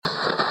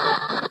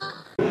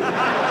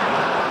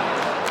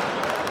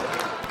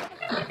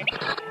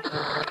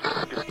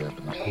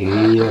He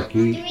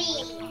aquí,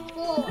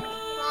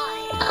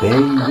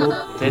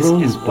 bello This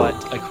is pronto.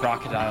 what a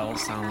crocodile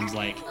sounds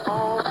like.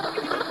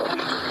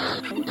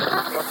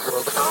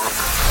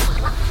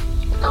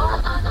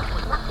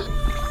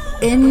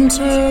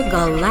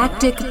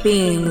 Intergalactic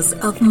beings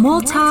of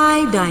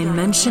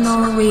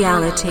multi-dimensional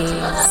realities.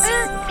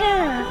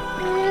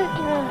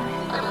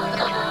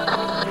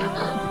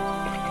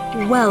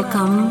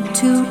 Welcome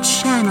to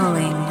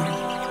Channeling.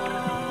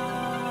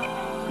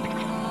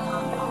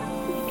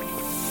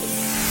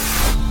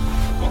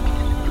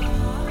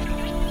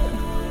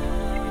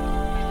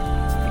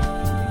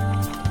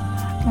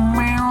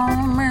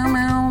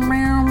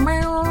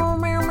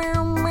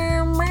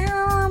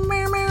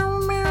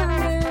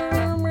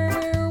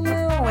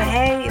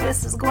 Hey,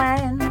 this is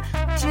Gwen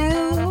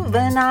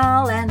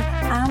Juvenile, and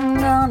I'm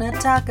gonna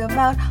talk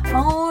about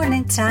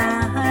morning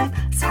time.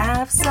 Let's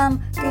have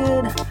some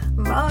good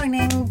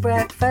morning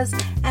breakfast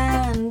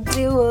and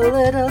do a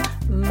little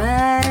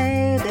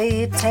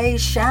meditation.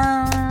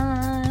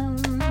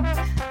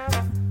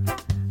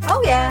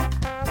 Oh yeah,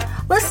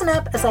 listen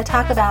up as I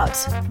talk about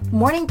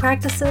morning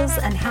practices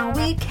and how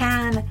we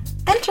can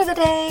enter the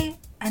day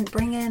and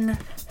bring in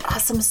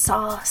awesome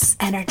sauce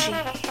energy.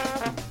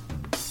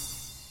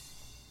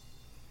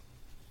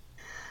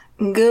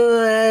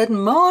 Good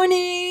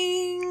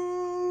morning,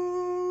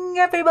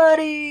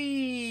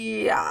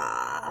 everybody.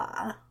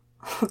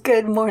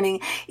 Good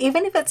morning.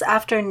 Even if it's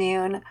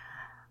afternoon,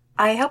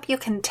 I hope you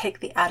can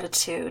take the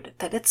attitude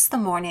that it's the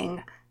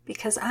morning,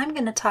 because I'm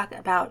going to talk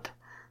about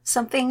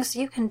some things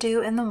you can do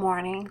in the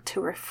morning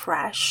to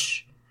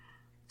refresh,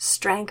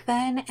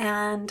 strengthen,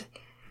 and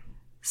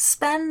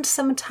spend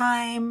some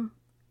time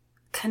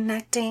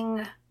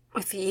connecting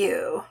with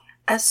you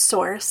as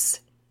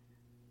source,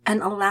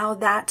 and allow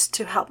that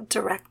to help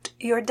direct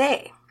your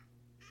day.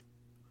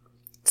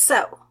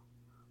 So,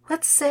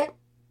 let's sit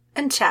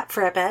and chat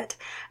for a bit,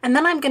 and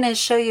then I'm going to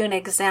show you an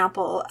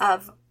example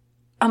of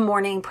a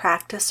morning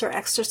practice or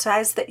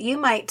exercise that you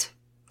might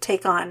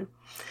take on.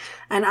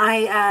 And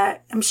I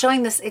am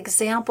showing this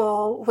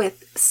example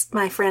with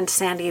my friend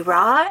Sandy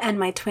Ra and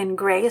my twin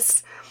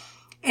Grace,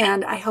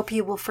 and I hope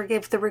you will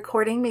forgive the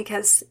recording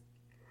because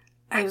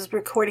I was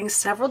recording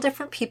several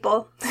different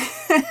people.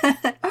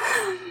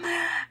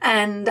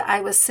 And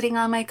I was sitting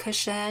on my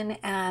cushion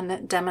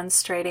and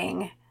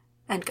demonstrating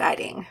and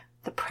guiding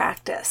the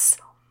practice.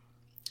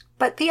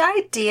 But the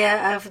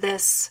idea of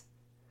this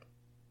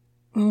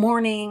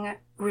morning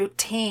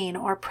routine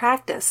or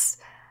practice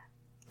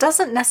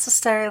doesn't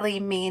necessarily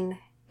mean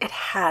it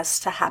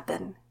has to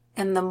happen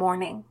in the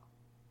morning.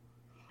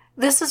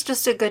 This is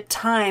just a good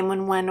time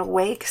when one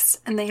awakes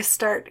and they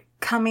start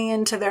coming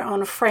into their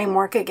own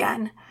framework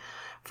again,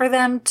 for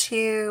them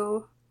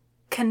to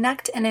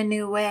connect in a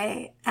new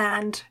way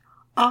and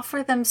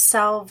offer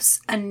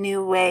themselves a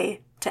new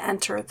way to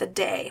enter the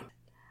day.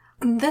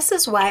 This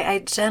is why I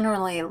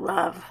generally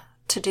love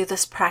to do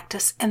this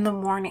practice in the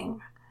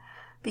morning,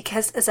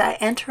 because as I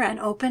enter and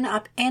open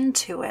up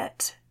into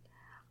it,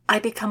 I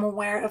become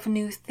aware of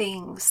new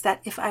things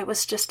that if I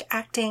was just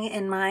acting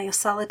in my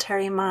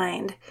solitary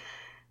mind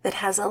that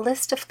has a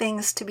list of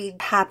things to be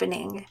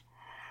happening,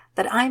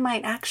 that I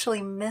might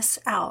actually miss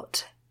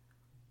out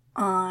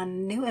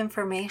on new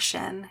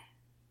information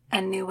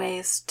and new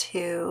ways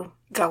to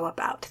go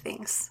about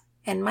things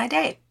in my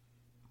day.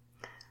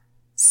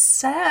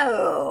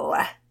 So,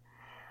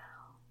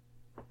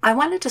 I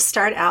wanted to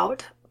start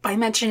out by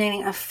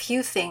mentioning a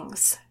few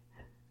things.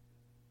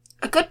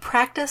 A good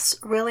practice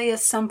really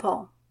is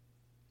simple.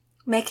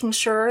 Making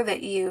sure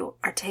that you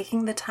are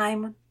taking the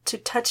time to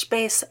touch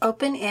base,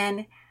 open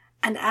in,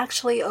 and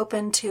actually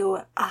open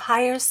to a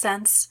higher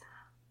sense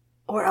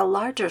or a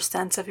larger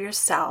sense of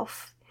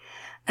yourself,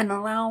 and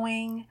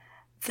allowing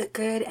the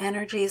good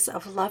energies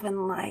of love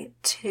and light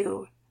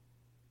to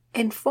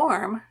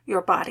inform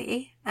your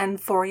body, and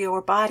for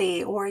your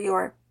body or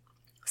your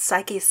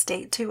psyche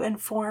state to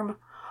inform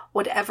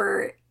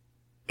whatever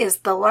is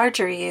the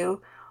larger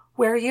you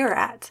where you're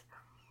at.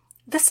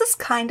 This is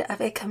kind of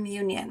a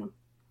communion,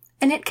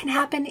 and it can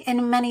happen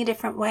in many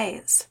different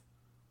ways.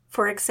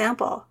 For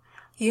example,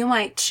 you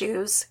might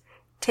choose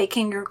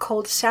taking your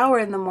cold shower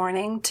in the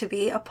morning to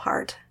be a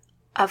part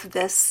of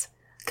this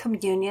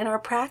communion or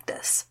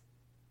practice.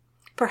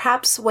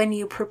 Perhaps when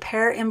you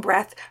prepare in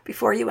breath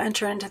before you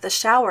enter into the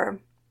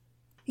shower,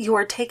 you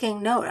are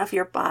taking note of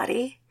your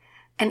body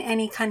and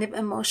any kind of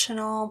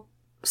emotional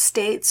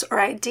states or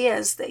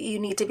ideas that you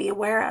need to be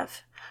aware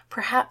of.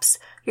 Perhaps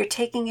you're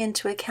taking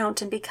into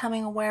account and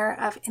becoming aware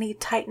of any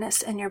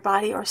tightness in your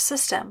body or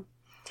system.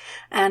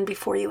 And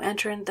before you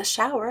enter into the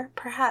shower,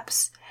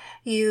 perhaps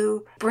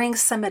you bring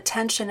some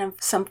attention and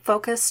some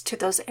focus to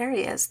those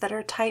areas that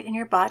are tight in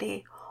your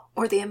body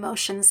or the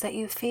emotions that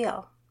you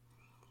feel.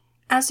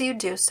 As you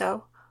do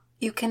so,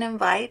 you can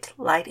invite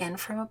light in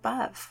from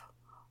above,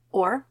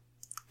 or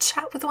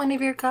chat with one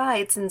of your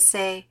guides and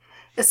say,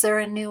 is there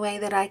a new way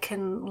that I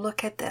can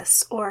look at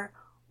this? Or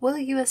will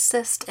you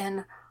assist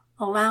in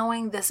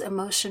allowing this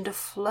emotion to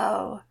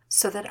flow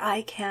so that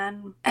I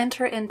can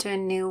enter into a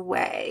new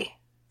way,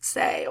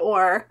 say,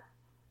 or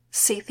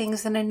see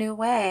things in a new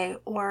way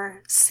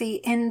or see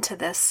into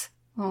this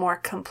more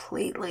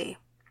completely.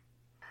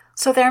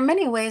 So there are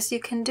many ways you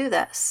can do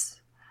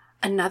this.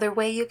 Another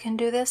way you can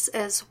do this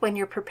is when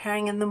you're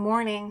preparing in the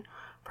morning,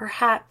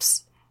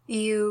 perhaps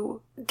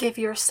you give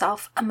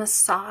yourself a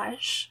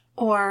massage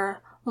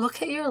or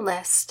look at your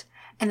list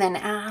and then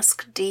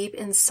ask deep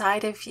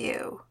inside of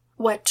you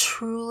what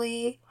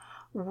truly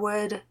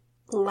would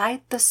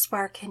light the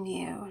spark in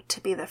you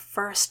to be the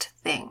first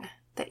thing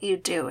that you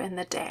do in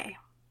the day.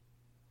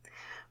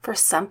 For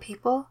some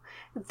people,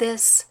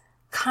 this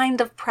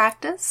kind of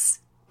practice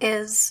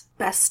is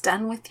best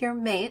done with your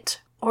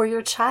mate or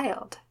your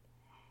child.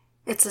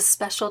 It's a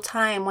special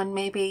time when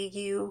maybe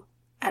you,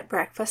 at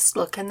breakfast,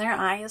 look in their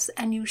eyes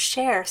and you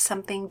share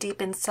something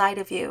deep inside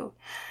of you.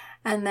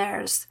 And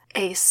there's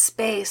a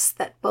space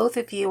that both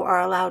of you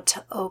are allowed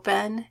to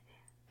open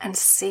and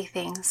see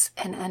things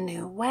in a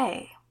new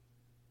way.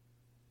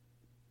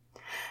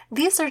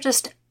 These are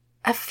just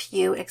a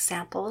few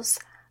examples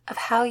of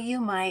how you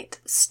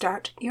might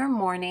start your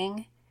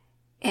morning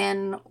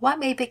in what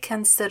may be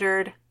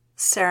considered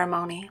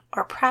ceremony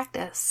or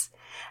practice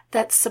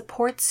that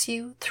supports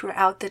you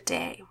throughout the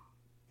day.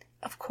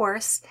 Of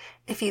course,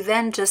 if you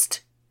then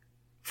just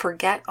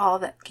forget all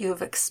that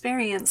you've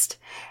experienced,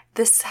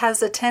 this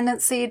has a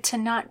tendency to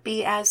not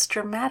be as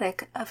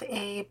dramatic of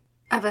a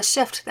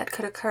shift that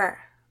could occur.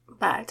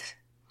 But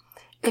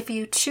if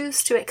you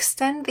choose to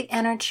extend the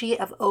energy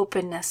of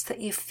openness that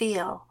you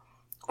feel,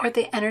 or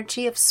the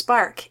energy of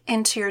spark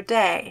into your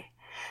day,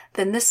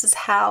 then this is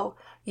how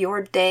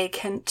your day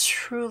can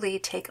truly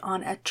take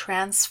on a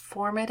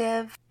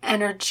transformative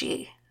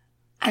energy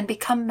and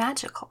become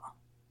magical.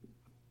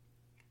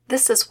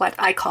 This is what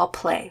I call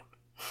play.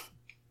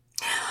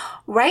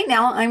 Right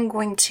now, I'm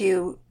going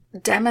to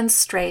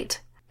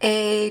demonstrate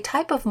a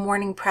type of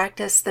morning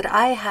practice that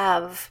I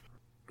have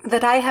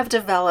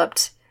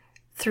developed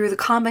through the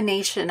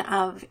combination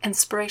of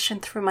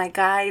inspiration through my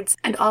guides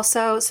and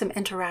also some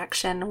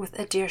interaction with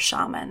a deer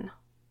shaman.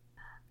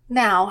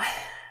 Now,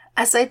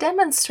 as I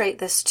demonstrate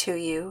this to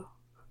you,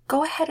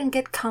 go ahead and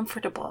get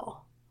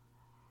comfortable.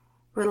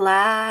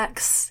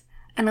 Relax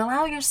and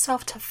allow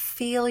yourself to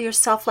feel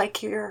yourself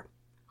like you're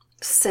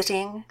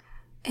sitting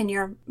in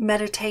your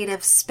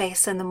meditative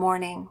space in the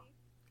morning.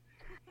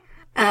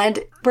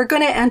 And we're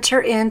going to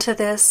enter into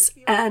this,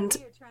 and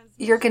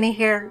you're going to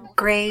hear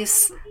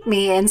Grace,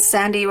 me, and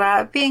Sandy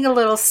being a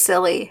little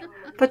silly.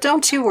 But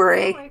don't you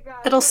worry,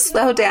 it'll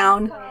slow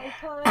down.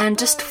 And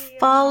just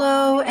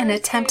follow and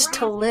attempt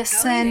to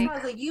listen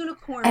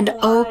and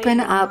open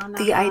up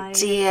the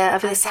idea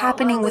of this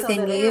happening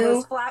within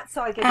you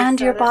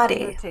and your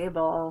body.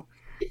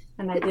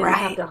 And I didn't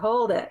have to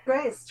hold it.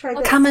 Grace, try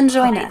this. Come and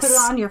join us. Put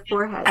it on your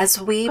forehead.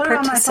 As we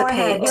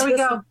participate Here we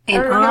go.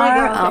 in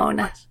our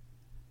own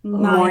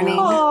morning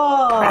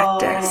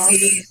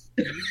practice.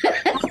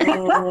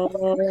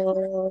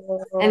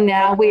 And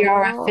now we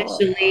are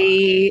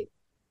officially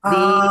See,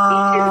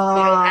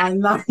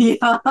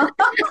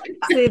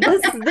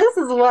 this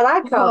is what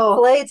I call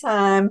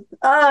playtime.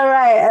 All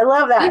right, I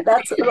love that.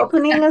 That's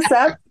opening us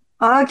up.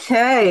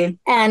 Okay,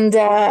 and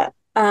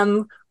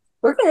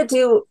we're gonna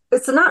do.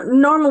 It's not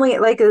normally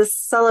like a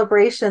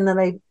celebration that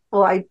I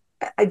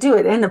do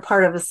it in a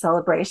part of a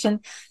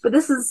celebration, but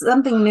this is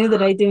something new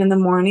that I do in the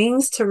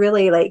mornings to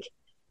really like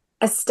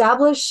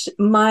establish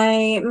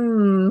my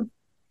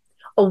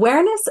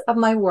awareness of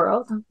my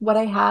world, what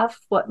I have,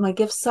 what my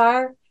gifts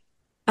are,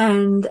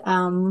 and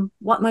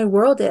what my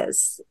world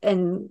is,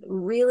 and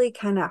really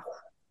kind of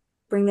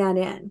bring that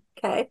in.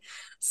 Okay,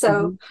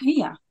 so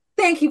yeah,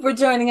 thank you for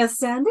joining us,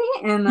 Sandy,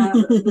 and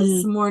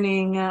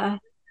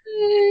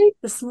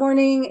this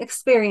morning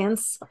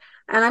experience.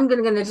 And I'm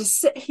gonna just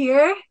sit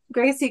here.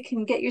 Grace, you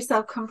can get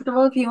yourself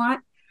comfortable if you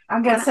want.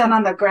 I'm gonna sit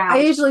on the ground.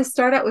 I usually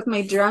start out with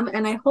my drum,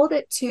 and I hold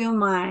it to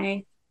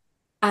my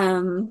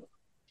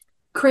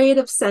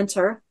creative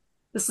center.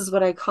 This is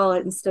what I call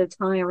it instead of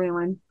telling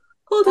everyone,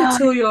 hold it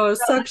to your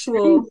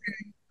sexual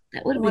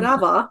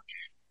whatever.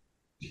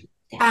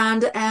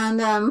 And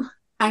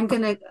I'm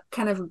gonna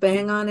kind of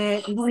bang on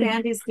it. And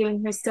Sandy's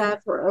doing her stuff.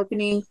 We're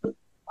opening.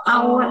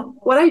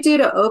 What I do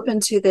to open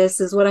to this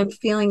is what I'm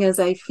feeling is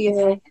I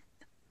feel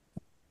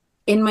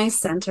in my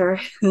center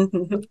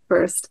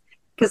first,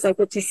 because I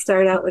get to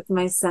start out with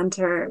my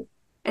center.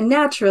 And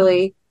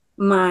naturally,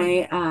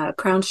 my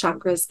crown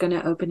chakra is going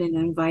to open and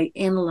invite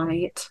in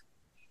light.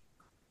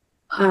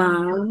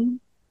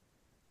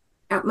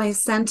 At my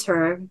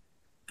center,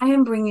 I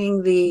am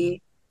bringing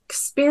the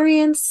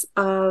experience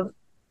of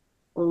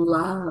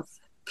love,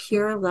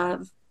 pure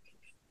love.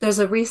 There's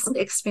a recent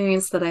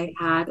experience that I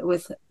had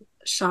with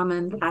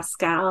Shaman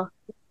Pascal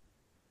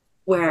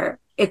where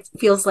it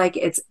feels like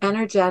it's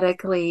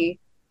energetically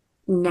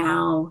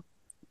now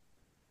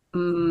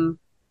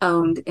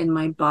owned in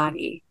my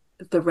body.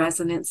 The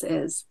resonance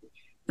is,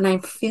 and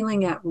I'm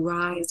feeling it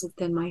rise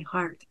within my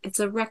heart. It's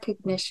a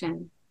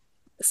recognition.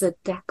 It's a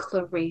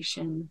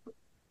declaration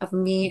of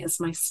me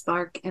as my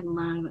spark and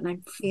love, and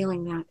I'm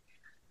feeling that.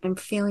 I'm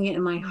feeling it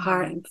in my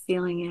heart. I'm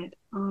feeling it.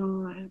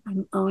 Oh,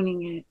 I'm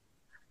owning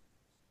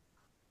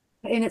it.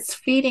 And it's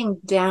feeding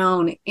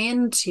down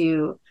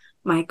into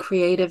my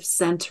creative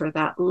center.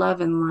 That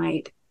love and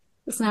light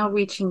is now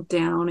reaching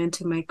down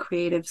into my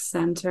creative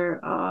center.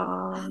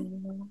 Oh.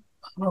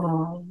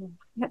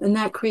 And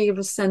that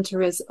creative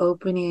center is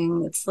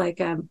opening. It's like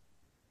a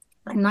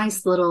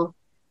nice little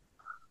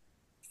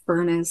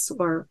furnace,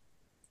 or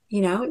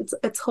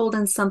it's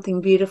holding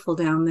something beautiful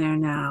down there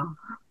now.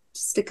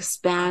 Just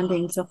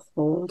expanding to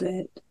hold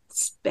it,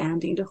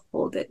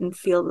 and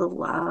feel the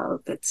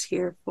love that's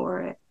here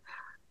for it.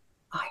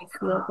 I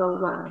feel the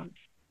love.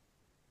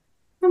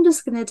 I'm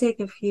just going to take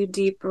a few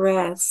deep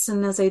breaths.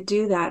 And as I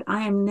do that,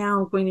 I am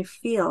now going to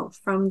feel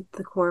from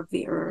the core of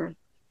the earth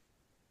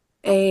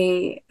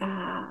a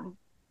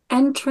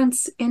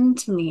entrance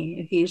into me,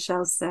 if you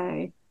shall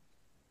say.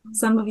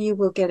 Some of you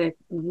will get a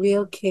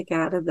real kick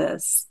out of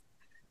this,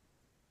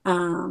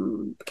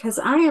 because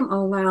I am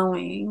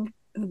allowing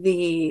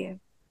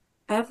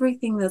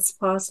everything that's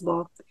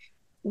possible,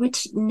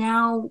 which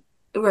now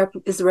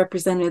is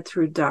represented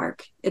through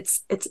dark.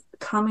 It's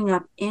coming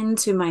up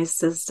into my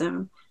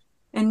system,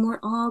 and we're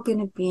all going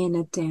to be in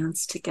a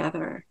dance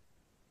together.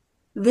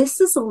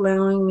 This is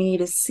allowing me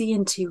to see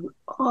into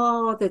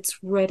all that's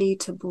ready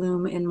to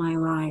bloom in my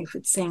life.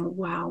 It's saying,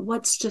 wow,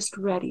 what's just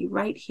ready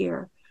right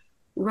here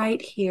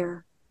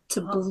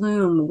to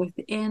bloom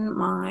within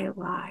my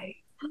life.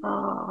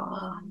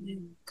 Oh,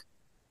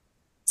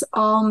 it's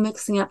all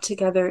mixing up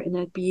together in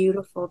a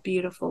beautiful,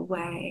 beautiful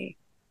way.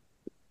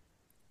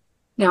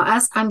 Now,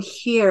 as I'm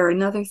here,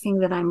 another thing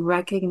that I'm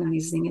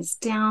recognizing is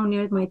down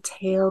near my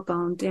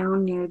tailbone,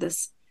 down near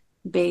this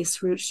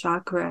base root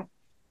chakra,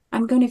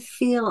 I'm going to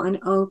feel an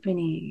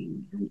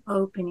opening.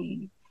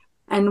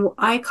 And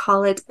I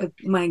call it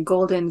my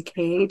golden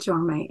cage, or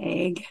my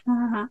egg.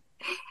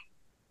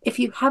 If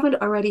you haven't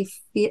already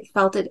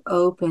felt it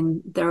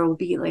open, there will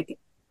be like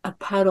a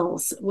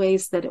petals,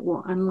 ways that it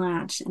will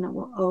unlatch, and it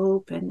will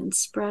open and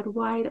spread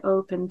wide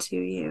open to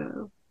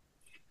you.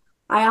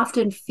 I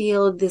often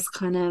feel this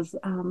kind of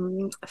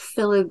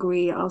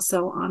filigree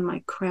also on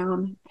my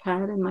crown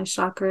head and my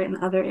chakra and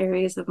other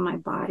areas of my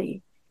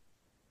body.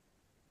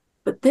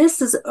 But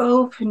this is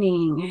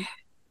opening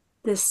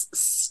this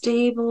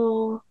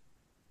stable,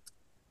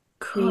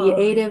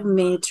 creative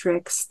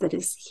matrix that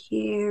is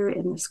here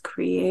in this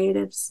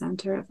creative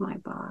center of my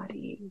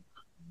body.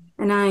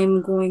 And I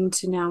am going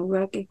to now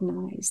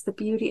recognize the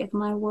beauty of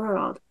my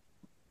world.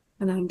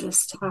 And I'm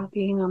just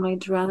tapping on my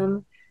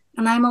drum,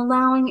 and I'm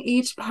allowing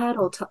each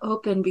petal to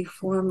open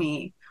before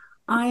me.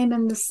 I am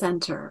in the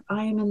center.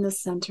 I am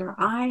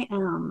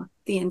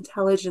the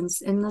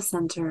intelligence in the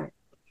center.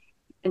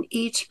 And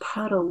each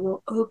petal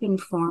will open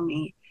for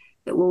me.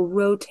 It will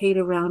rotate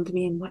around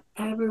me in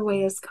whatever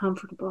way is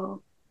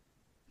comfortable.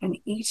 And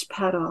each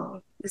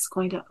petal is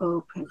going to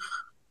open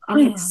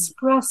and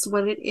express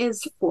what it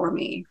is for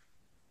me.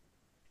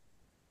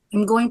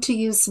 I'm going to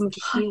use some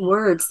key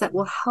words that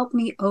will help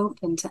me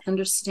open to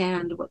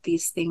understand what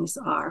these things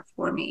are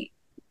for me.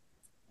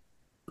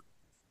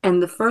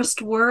 And the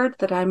first word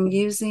that I'm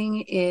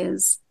using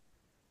is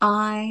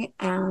I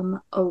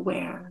am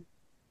aware.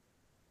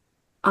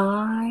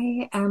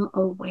 I am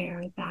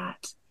aware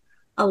that.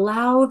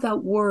 Allow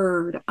that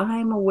word,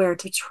 I'm aware,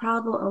 to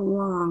travel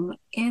along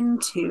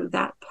into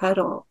that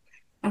petal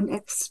and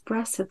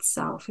express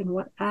itself in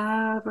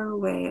whatever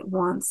way it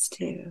wants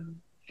to.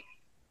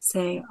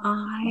 Say,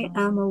 I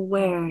am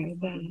aware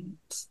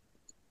that.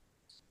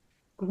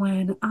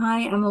 When I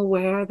am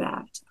aware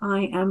that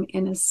I am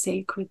in a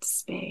sacred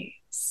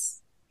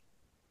space,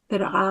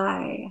 that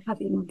I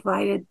have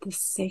invited this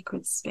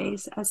sacred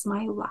space as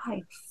my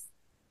life,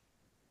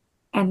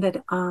 and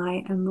that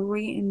I am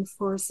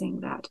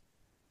reinforcing that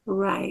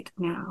right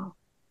now,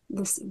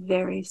 this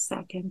very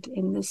second,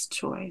 in this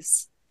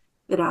choice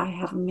that I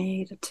have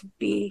made to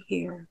be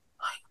here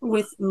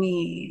with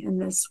me in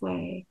this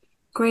way.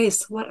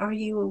 Grace, what are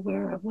you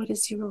aware of? What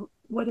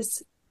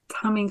is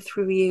coming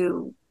through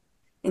you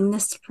in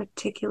this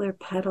particular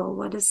petal?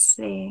 What is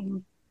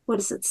saying? What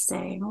is it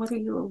saying? What are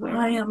you aware of?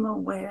 I am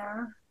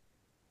aware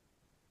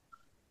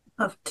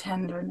of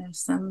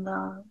tenderness and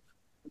love,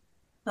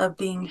 of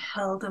being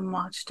held and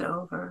watched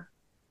over,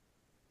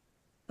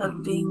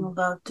 of being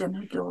loved and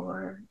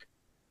adored.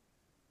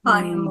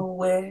 I am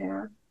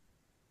aware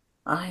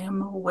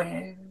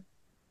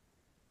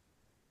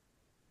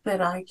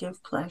that I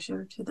give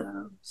pleasure to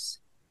those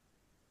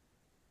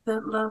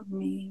that love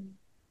me.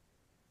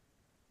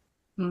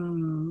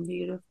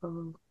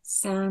 Beautiful.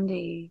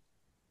 Sandy,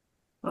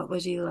 what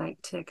would you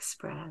like to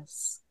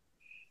express?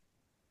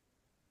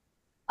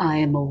 I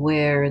am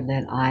aware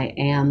that I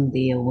am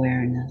the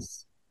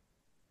awareness.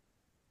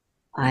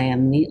 I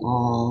am the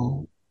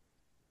all.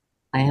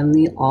 I am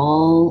the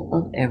all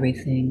of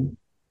everything.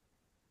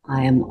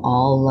 I am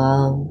all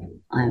love.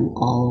 I am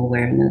all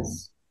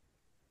awareness.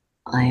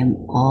 I am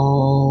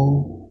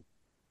all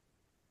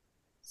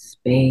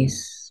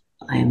space.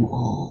 I am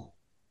all.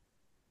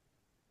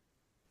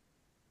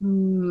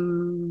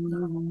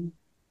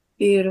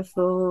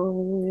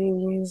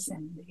 Beautiful.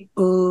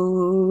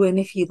 Oh, and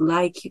if you'd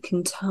like, you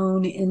can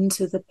tone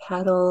into the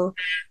petal.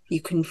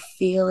 You can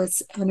feel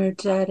its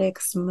energetic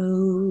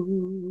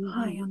smooth.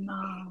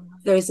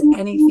 If there's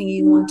anything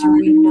you want to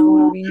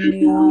renew,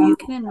 you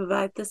can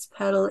invite this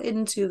petal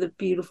into the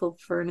beautiful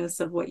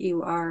furnace of what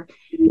you are.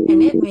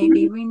 And it may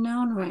be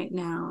renowned right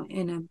now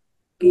in a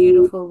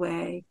beautiful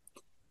way.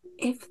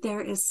 If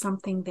there is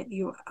something that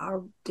you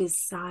are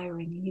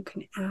desiring, you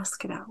can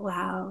ask it out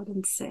loud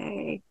and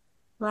say,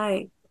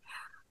 like,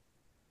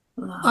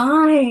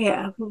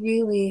 I would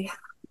really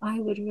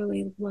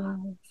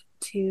love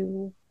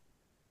to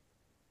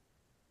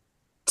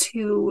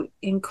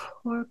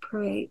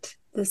incorporate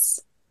this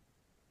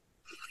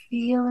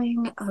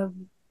feeling of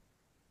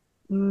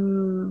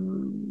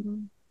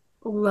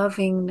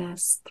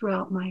lovingness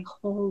throughout my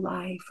whole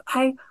life.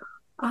 I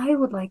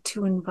would like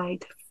to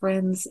invite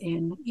friends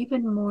in,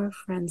 even more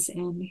friends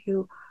in,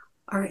 who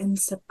are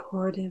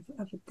supportive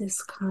of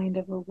this kind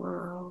of a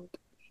world.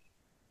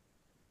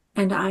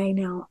 And I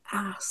now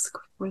ask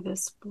for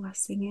this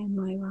blessing in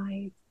my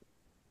life.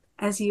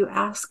 As you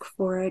ask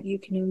for it, you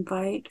can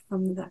invite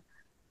from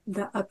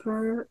the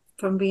upper,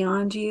 from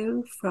beyond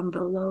you, from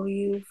below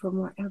you, from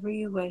wherever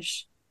you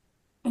wish,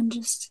 and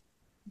just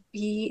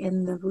be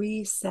in the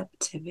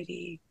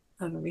receptivity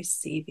of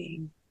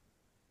receiving.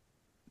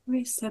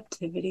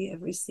 Receptivity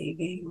of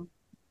receiving.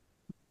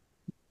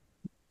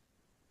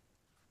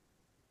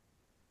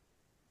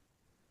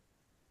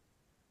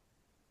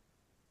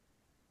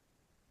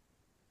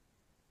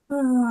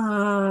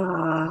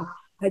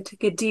 I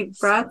took a deep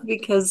breath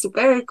because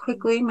very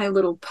quickly my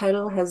little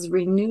petal has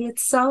renewed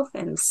itself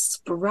and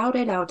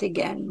sprouted out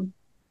again.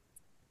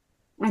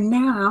 And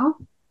now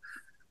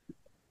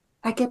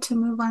I get to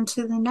move on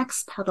to the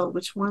next petal,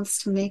 which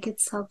wants to make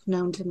itself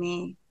known to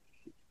me.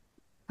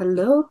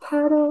 Hello,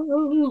 petal,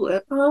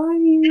 where are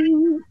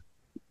you?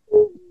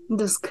 I'm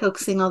just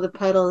coaxing all the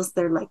petals.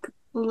 They're like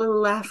a little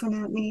laughing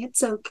at me.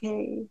 It's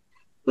okay.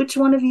 Which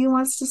one of you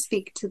wants to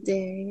speak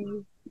today?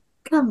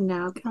 Come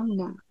now, come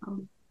now.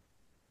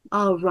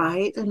 All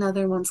right,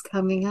 another one's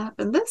coming up,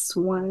 and this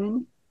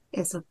one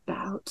is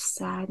about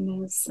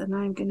sadness. And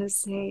I'm going to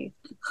say,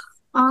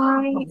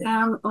 I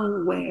am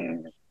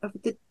aware of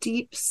the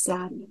deep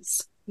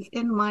sadness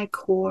within my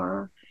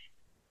core.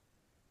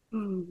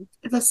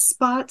 The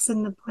spots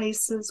and the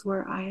places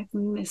where I have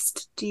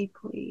missed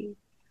deeply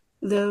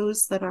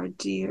those that are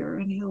dear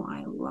and who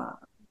I love.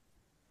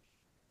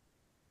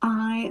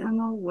 I am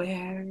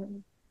aware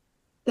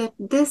that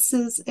this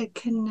is a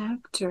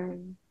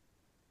connector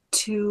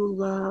to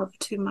love,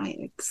 to my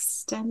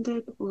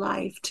extended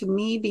life, to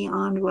me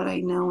beyond what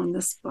I know in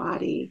this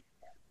body,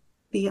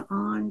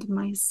 beyond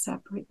my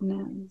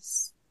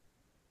separateness.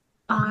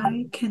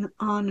 I can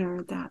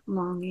honor that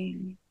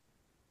longing.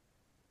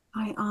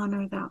 I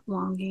honor that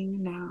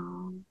longing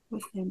now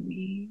within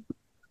me.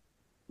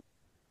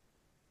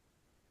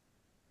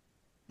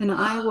 And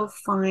I will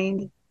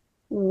find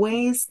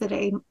ways that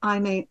I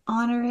may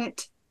honor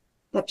it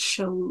that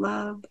show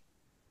love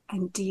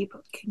and deep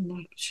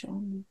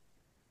connection.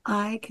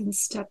 I can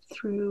step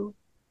through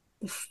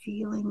the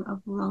feeling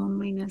of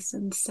loneliness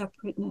and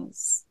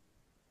separateness,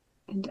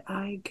 and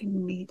I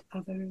can meet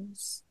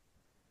others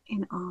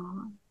in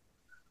awe.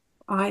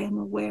 I am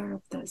aware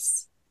of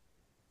this,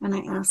 and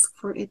I ask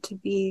for it to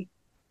be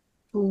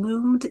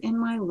bloomed in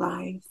my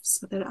life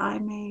so that I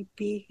may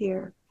be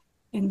here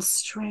in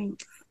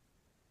strength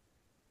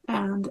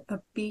and a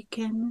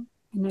beacon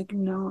and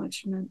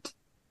acknowledgement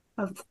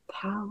of the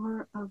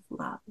power of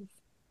love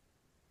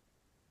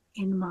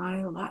in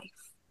my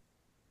life.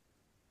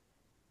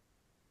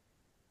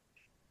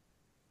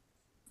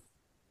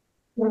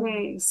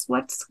 Grace,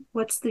 what's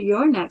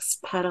your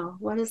next petal?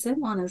 What does it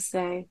want to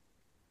say?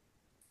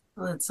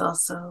 Well, it's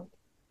also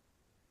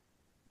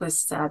with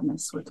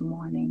sadness, with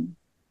mourning.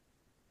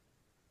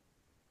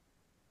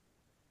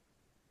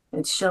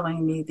 It's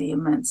showing me the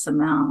immense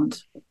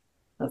amount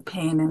of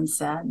pain and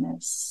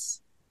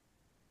sadness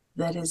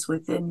that is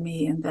within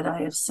me and that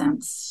I have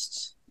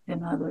sensed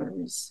in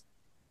others,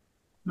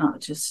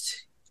 not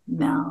just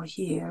now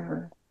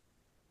here,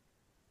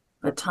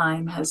 but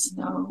time has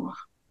no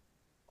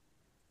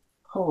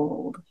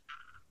hold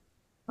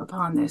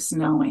upon this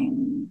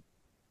knowing.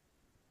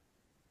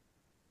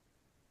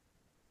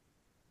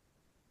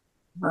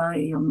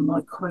 I am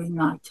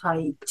Mokoina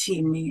Tai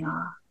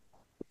Chimia.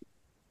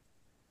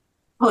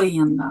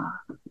 Hoyana.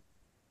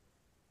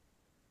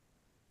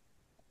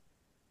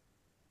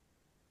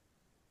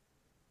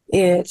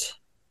 It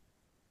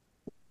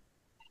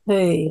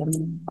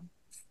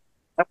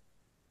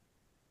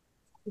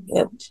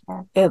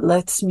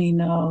lets me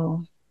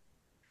know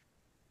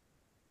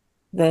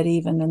that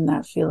even in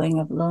that feeling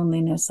of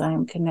loneliness, I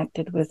am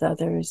connected with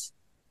others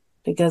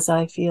because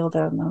I feel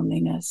their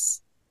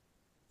loneliness.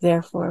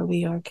 Therefore,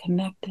 we are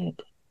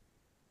connected.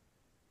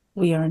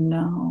 We are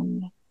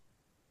known.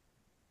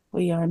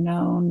 We are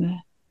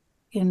known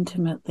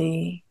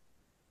intimately.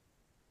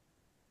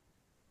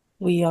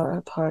 We are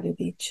a part of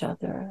each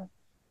other.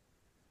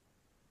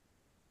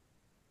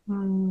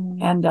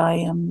 And I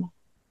am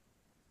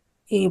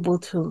able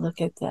to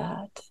look at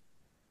that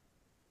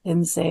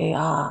and say,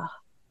 ah,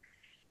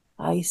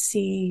 I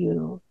see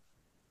you.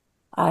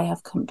 I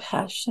have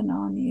compassion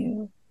on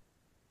you.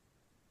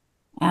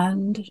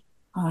 And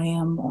I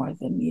am more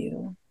than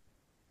you.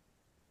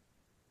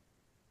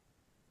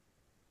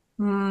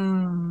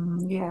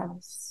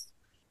 Yes.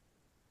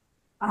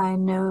 I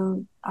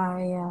know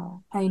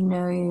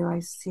you, I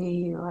see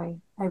you,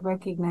 I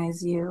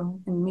recognize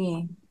you and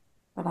me,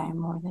 but I am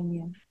more than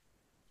you.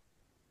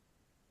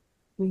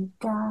 We've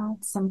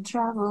got some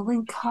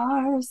traveling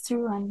cars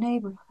through our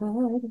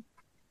neighborhood.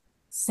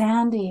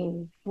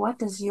 Sandy, what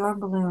does your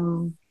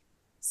bloom,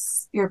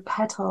 your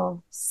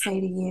petal say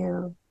to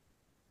you?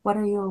 What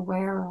are you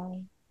aware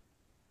of?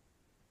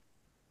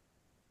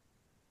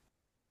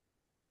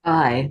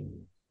 I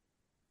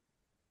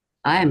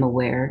am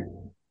aware.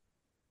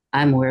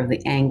 I'm aware of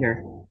the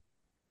anger,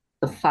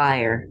 the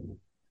fire,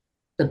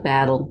 the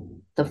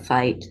battle, the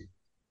fight.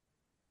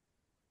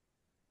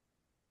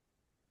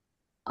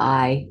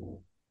 I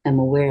am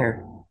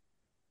aware.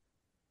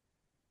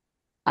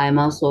 I'm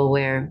also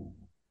aware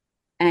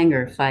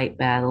anger, fight,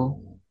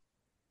 battle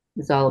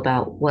is all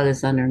about what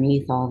is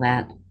underneath all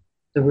that,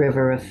 the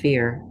river of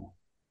fear.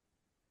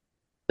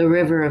 The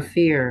river of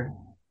fear,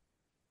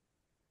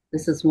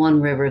 this is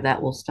one river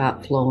that will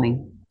stop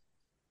flowing,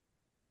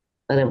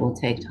 but it will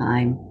take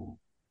time.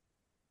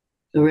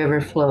 The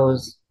river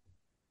flows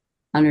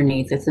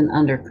underneath, it's an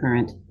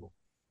undercurrent.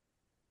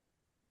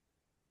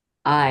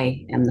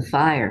 I am the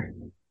fire.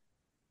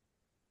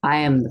 I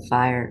am the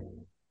fire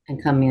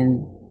and come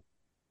in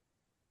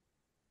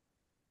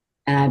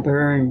and I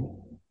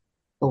burn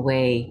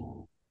away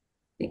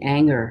the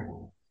anger.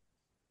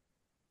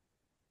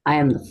 I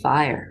am the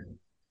fire.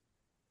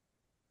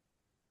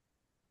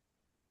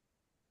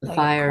 The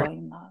fire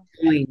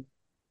join.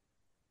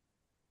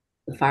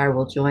 The fire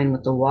will join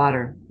with the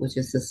water, which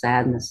is the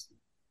sadness.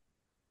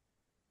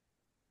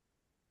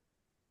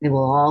 They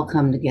will all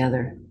come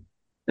together.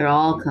 They're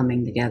all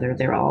coming together.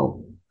 They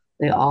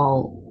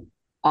all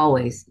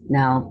always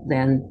now,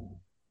 then,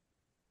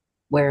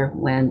 where,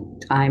 when,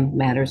 time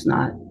matters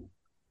not.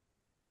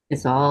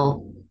 It's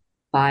all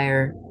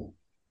fire,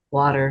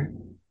 water,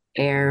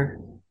 air,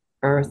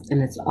 earth,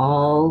 and it's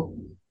all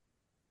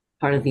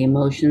part of the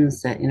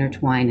emotions that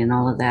intertwine in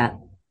all of that.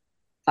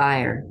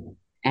 Fire,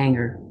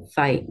 anger,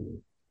 fight,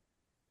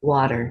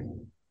 water,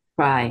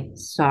 cry,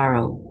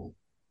 sorrow,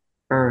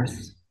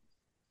 earth.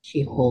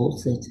 She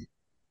holds it.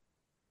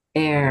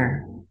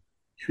 Air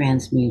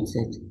transmutes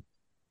it.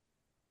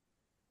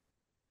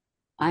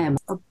 I am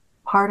a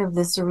part of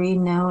this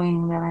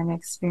re-knowing that I'm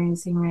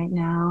experiencing right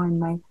now, and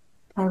my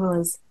title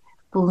is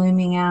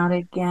blooming out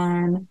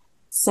again.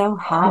 So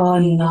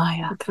happy.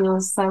 It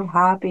feels so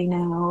happy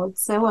now.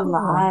 It's so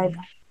alive.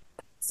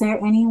 Is there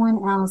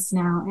anyone else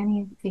now?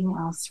 Anything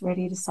else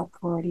ready to step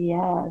forward?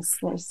 Yes,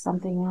 there's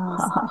something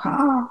else.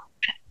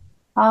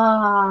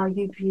 Ah,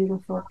 you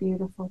beautiful,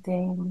 beautiful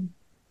thing.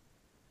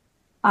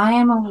 I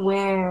am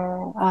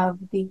aware of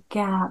the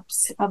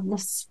gaps of the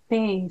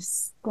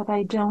space that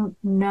I don't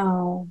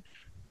know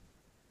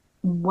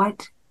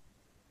what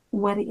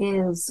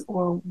is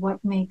or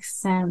what makes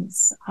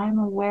sense. I'm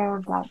aware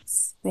of that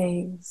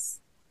space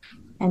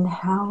and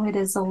how it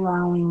is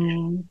allowing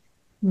me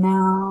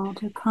now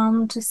to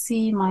come to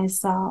see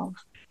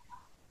myself.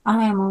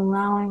 I am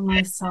allowing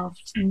myself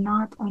to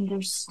not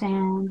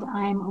understand.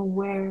 I am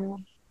aware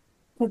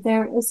that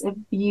there is a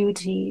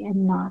beauty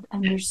in not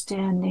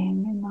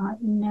understanding and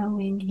not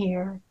knowing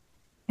here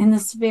in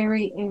this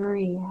very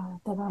area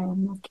that I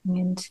am looking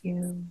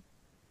into.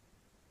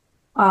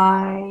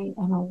 I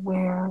am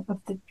aware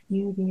of the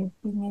beauty of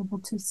being able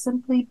to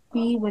simply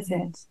be with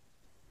it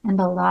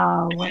and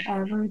allow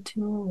whatever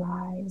to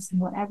arise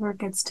and whatever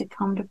gets to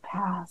come to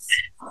pass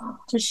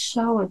to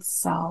show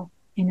itself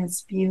in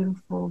its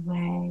beautiful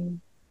way,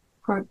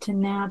 for it to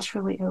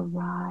naturally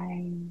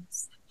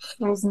arise.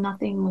 There's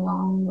nothing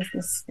wrong with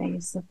the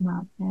space of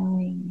not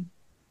knowing.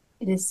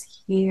 It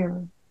is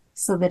here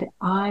so that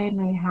I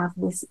may have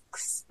this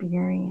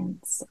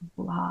experience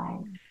of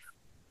life.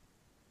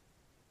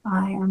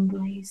 I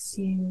embrace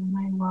you and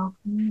I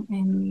welcome you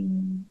in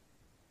me.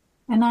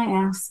 And I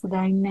ask that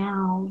I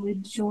now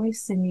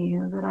rejoice in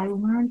you, that I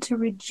learn to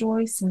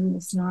rejoice in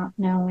this not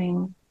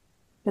knowing,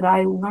 that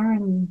I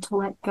learn to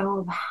let go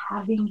of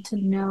having to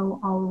know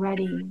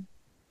already,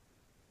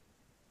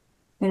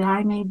 that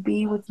I may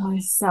be with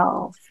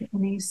myself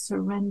in a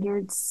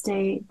surrendered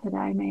state, that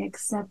I may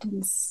accept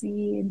and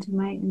see into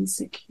my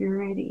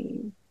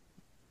insecurity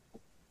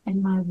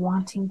and my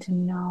wanting to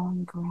know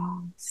and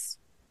grasp.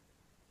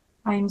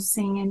 I am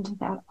seeing into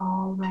that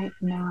all right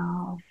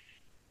now,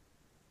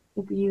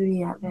 the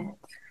beauty of it.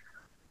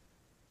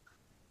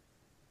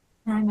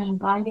 I'm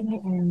inviting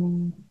it in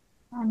me.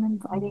 I'm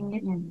inviting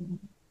it in me.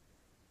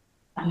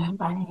 I'm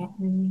inviting it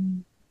in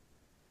me.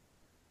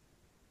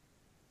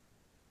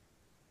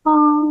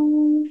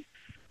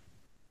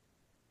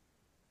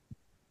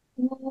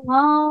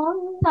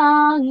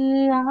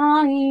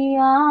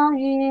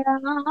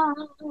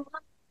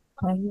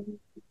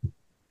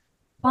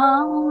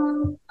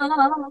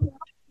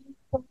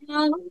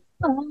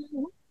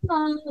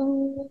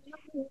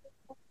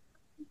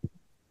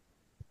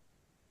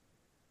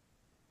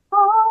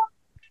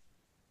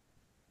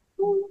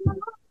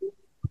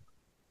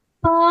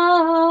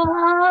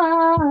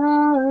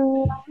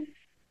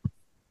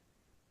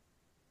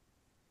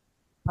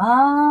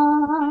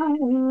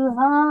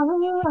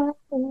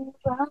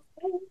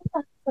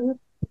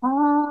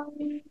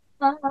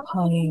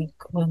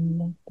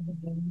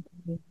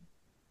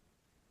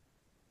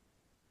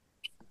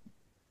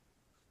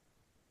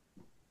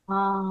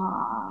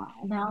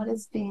 Now it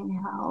is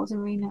being held in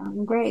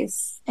renown.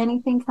 Grace,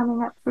 anything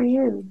coming up for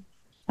you?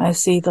 I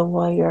see the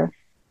warrior.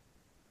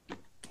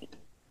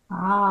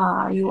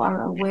 You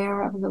are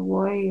aware of the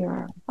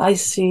warrior. I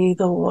see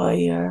the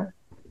warrior.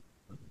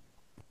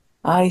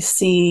 I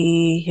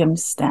see him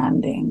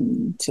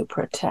standing to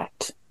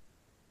protect.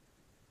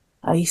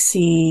 I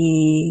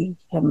see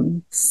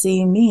him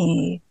see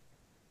me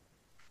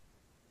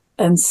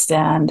and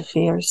stand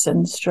fierce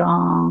and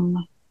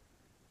strong,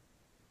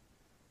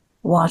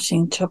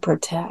 watching to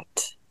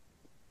protect.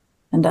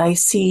 And I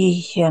see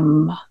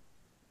him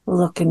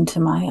look into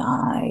my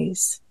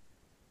eyes.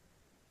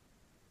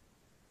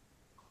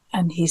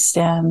 And he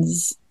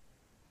stands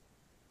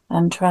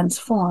and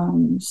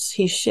transforms.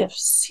 He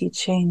shifts, he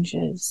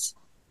changes.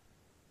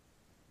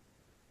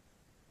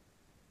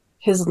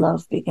 His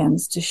love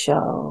begins to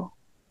show.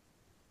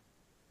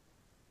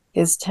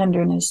 His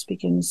tenderness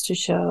begins to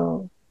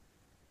show.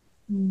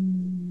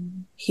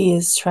 He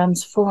is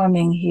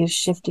transforming, he is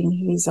shifting,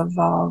 he is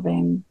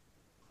evolving.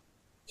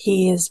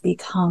 He is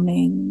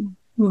becoming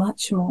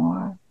much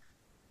more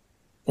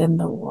than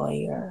the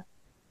warrior.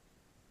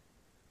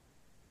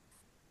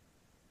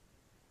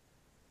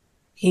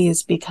 He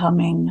is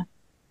becoming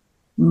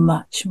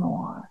much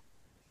more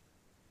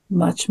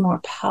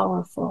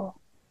powerful,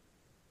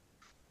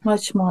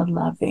 much more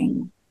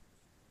loving,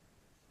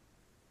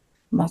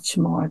 much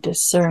more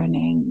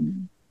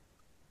discerning.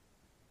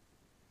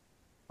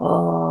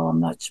 Oh,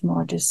 much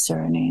more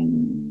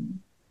discerning.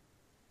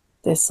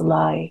 This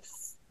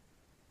life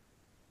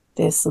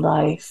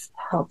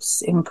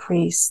helps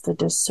increase the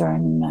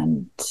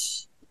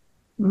discernment.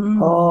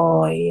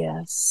 Oh,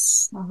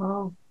 yes.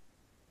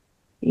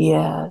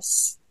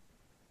 Yes.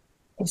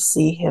 I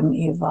see him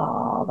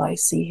evolve. I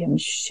see him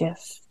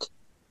shift.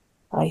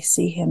 I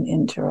see him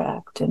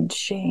interact and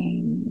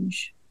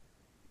change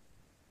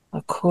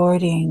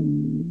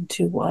according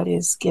to what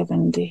is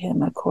given to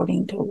him,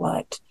 according to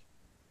what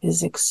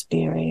is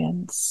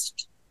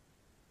experienced.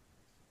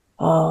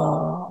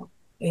 Oh,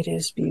 it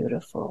is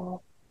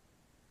beautiful.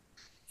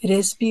 It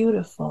is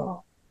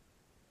beautiful.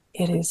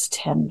 It is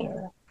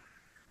tender.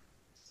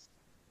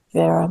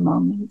 There are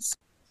moments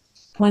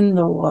when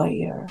the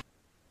warrior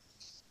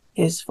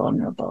is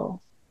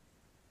vulnerable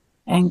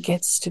and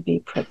gets to be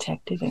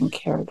protected and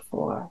cared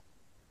for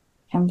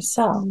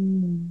himself.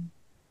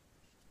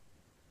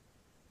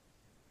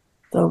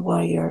 The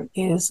warrior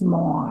is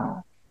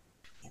more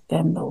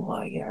than the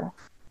warrior.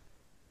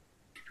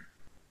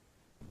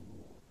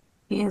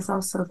 He is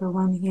also the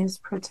one he is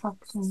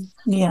protecting.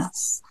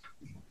 Yes,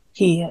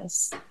 he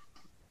is.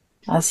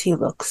 As he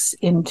looks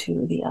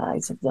into the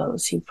eyes of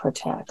those he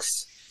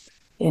protects,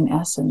 in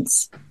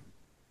essence,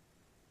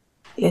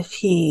 if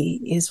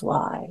he is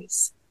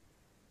wise,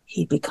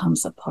 he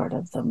becomes a part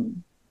of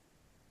them.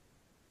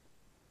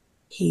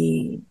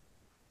 He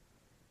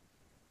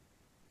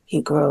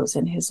grows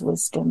in his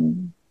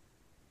wisdom.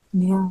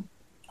 Yeah.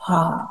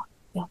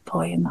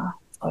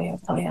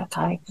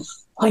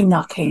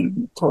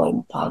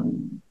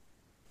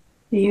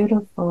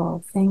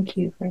 Beautiful. Thank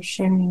you for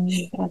sharing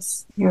with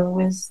us your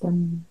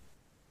wisdom.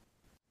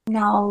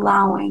 Now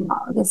allowing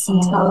this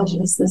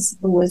intelligence, this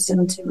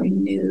wisdom to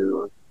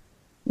renew.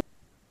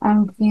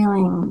 I'm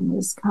feeling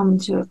this come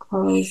to a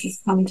close,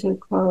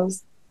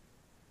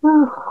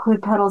 The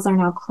petals are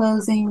now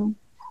closing.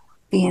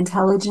 The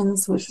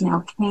intelligence which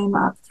now came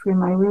up through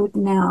my root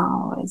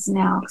now is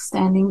now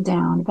extending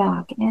down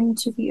back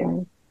into the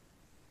earth.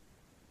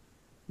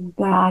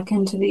 Back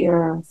into the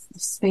earth, the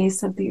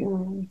space of the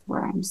earth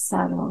where I'm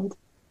settled.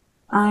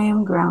 I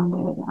am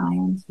grounded. I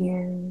am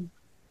here.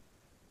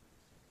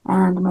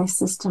 And my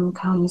system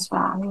comes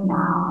back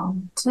now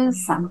to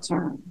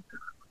center.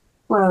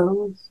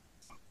 Closed.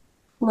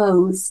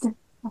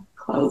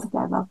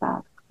 I love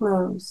that.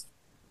 Closed.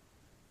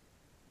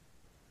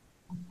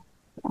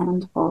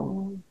 And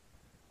whole.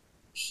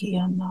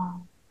 Here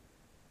now.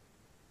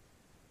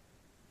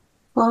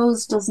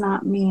 Closed does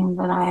not mean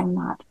that I am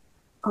not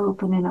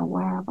open and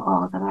aware of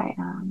all that I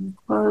am.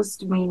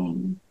 Closed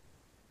meaning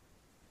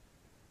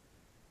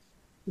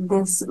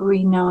this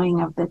re-knowing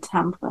of the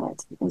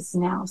template is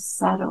now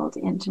settled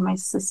into my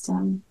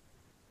system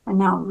and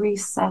now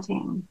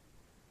resetting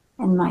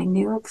in my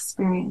new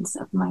experience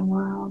of my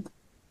world.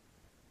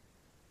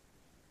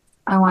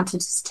 I want to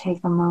just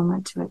take a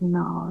moment to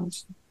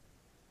acknowledge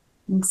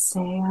and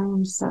say I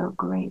am so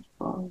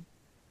grateful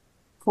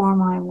for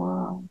my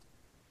world,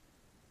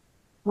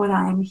 what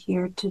I am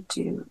here to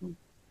do,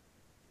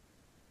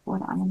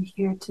 what I am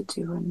here to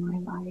do in my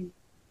life.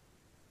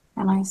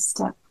 And I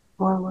step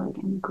forward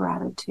in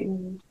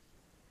gratitude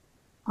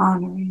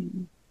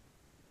honoring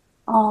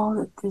all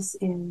that this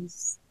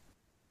is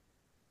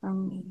for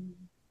me,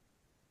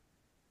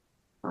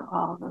 for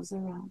all those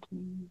around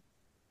me.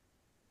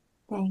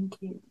 Thank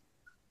you.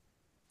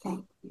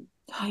 Thank you.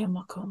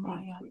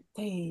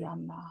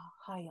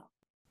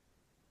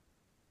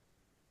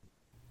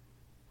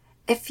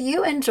 If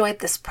you enjoyed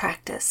this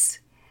practice,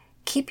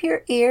 keep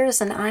your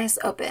ears and eyes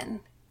open,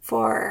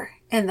 for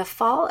in the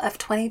fall of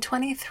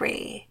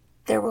 2023,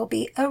 there will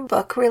be a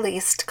book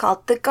released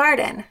called The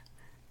Garden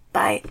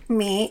by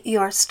me,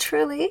 yours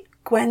truly,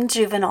 Gwen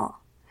Juvenal.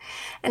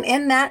 And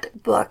in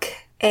that book,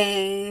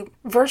 a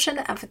version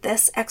of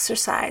this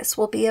exercise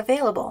will be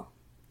available.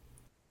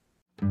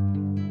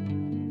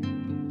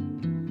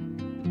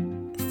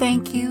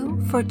 Thank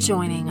you for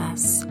joining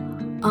us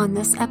on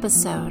this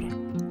episode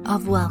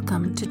of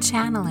Welcome to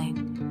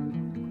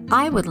Channeling.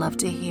 I would love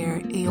to hear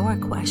your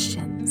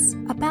questions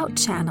about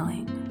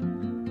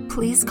channeling.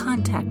 Please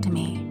contact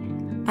me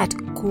at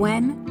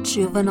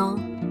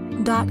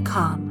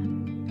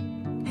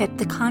gwenjuvenal.com. Hit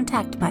the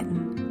contact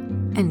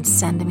button and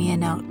send me a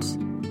note,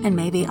 and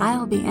maybe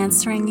I'll be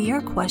answering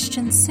your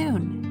questions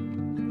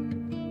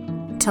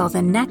soon. Till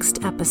the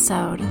next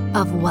episode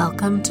of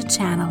Welcome to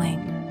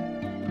Channeling.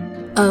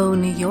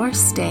 Own your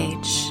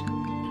stage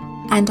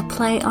and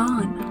play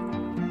on.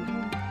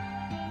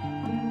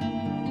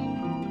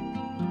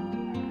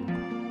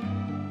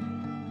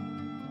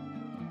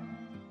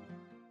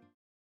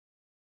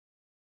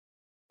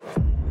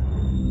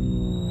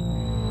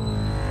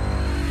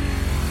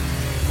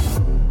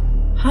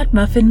 Hot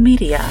Muffin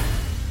Media.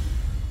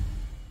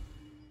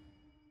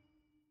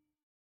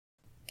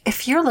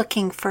 If you're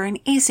looking for an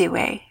easy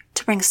way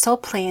to bring soul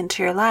play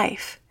into your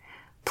life,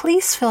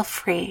 please feel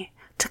free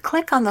to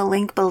click on the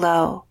link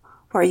below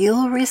where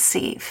you'll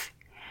receive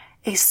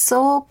a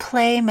soul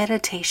play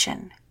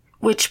meditation,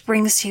 which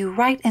brings you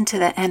right into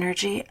the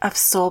energy of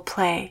soul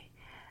play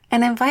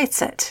and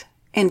invites it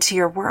into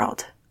your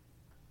world.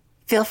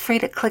 Feel free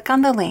to click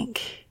on the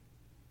link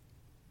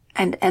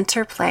and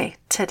enter play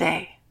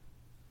today.